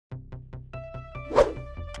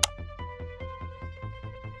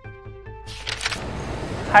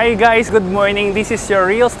Hi guys, good morning. This is your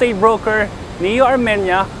real estate broker, Neo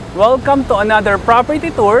Armenia. Welcome to another property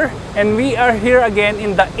tour, and we are here again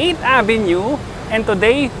in the 8th Avenue. And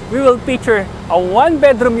today we will feature a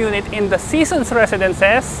one-bedroom unit in the Seasons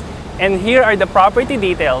Residences. And here are the property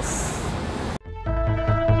details.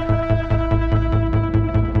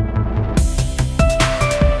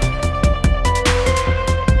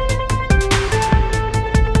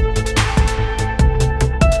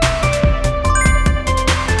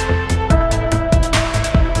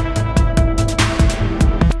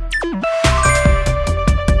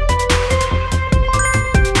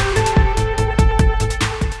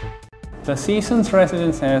 The Seasons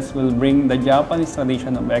Residences will bring the Japanese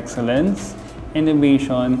tradition of excellence,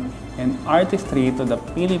 innovation, and artistry to the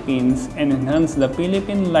Philippines and enhance the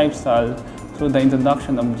Philippine lifestyle through the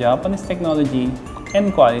introduction of Japanese technology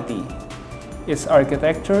and quality. Its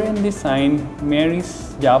architecture and design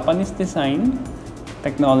marries Japanese design,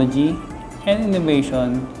 technology, and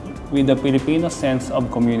innovation with the Filipino sense of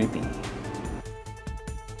community.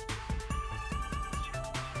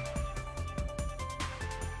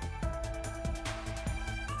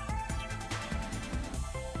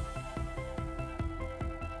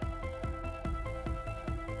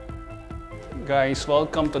 Guys,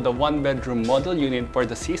 welcome to the one-bedroom model unit for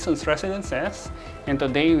the Seasons Residences, and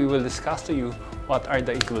today we will discuss to you what are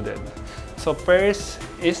the included. So first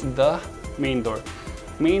is the main door.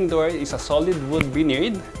 Main door is a solid wood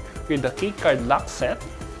veneered with the key card lock set,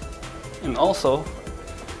 and also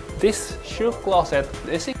this shoe closet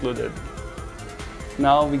is included.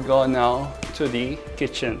 Now we go to the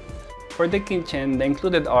kitchen. For the kitchen, the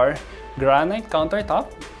included are granite countertop,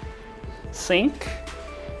 sink,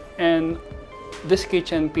 and this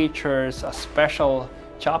kitchen features a special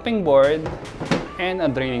chopping board and a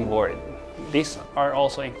draining board. These are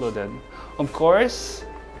also included. Of course,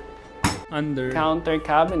 under counter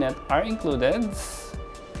cabinet are included,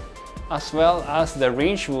 as well as the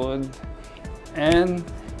range wood, and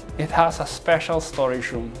it has a special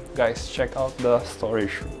storage room. Guys, check out the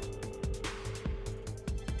storage room.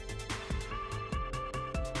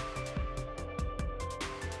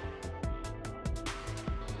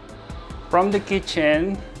 From the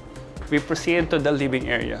kitchen, we proceed to the living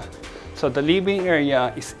area. So the living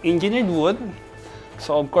area is engineered wood.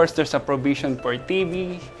 So of course, there's a provision for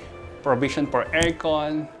TV, provision for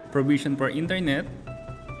aircon, provision for internet,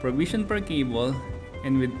 provision for cable,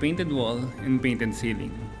 and with painted wall and painted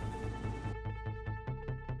ceiling.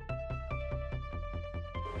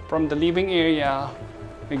 From the living area,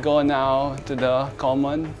 we go now to the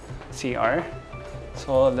common CR.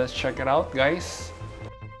 So let's check it out, guys.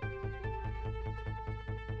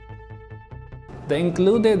 The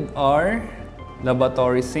included are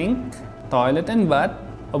lavatory sink, toilet and bath.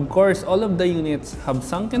 Of course, all of the units have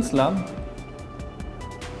sunken slab.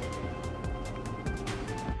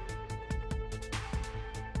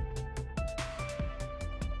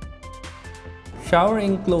 Shower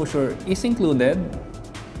enclosure is included.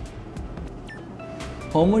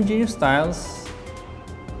 Homogeneous tiles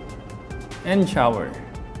and shower.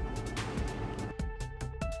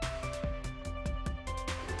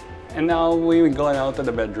 And now we go to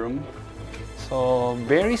the bedroom. So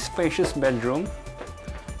very spacious bedroom.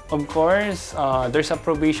 Of course, there's a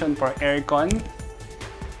provision for aircon.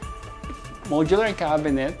 Modular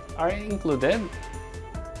cabinet are included,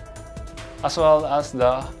 as well as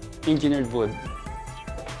the engineered wood.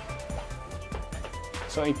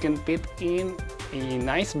 So it can fit in a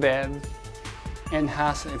nice bed and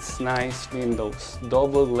has its nice windows,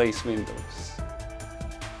 double glazed windows.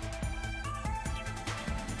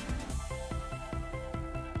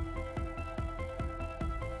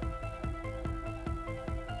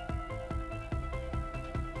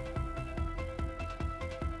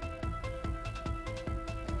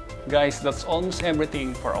 Guys, that's almost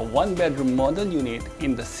everything for a one-bedroom model unit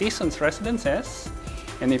in the Seasons Residences.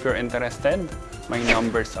 And if you're interested, my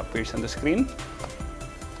numbers appears on the screen.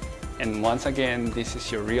 And once again, this is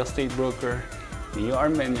your real estate broker, Neo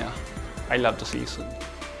Armenia. I love to see you soon.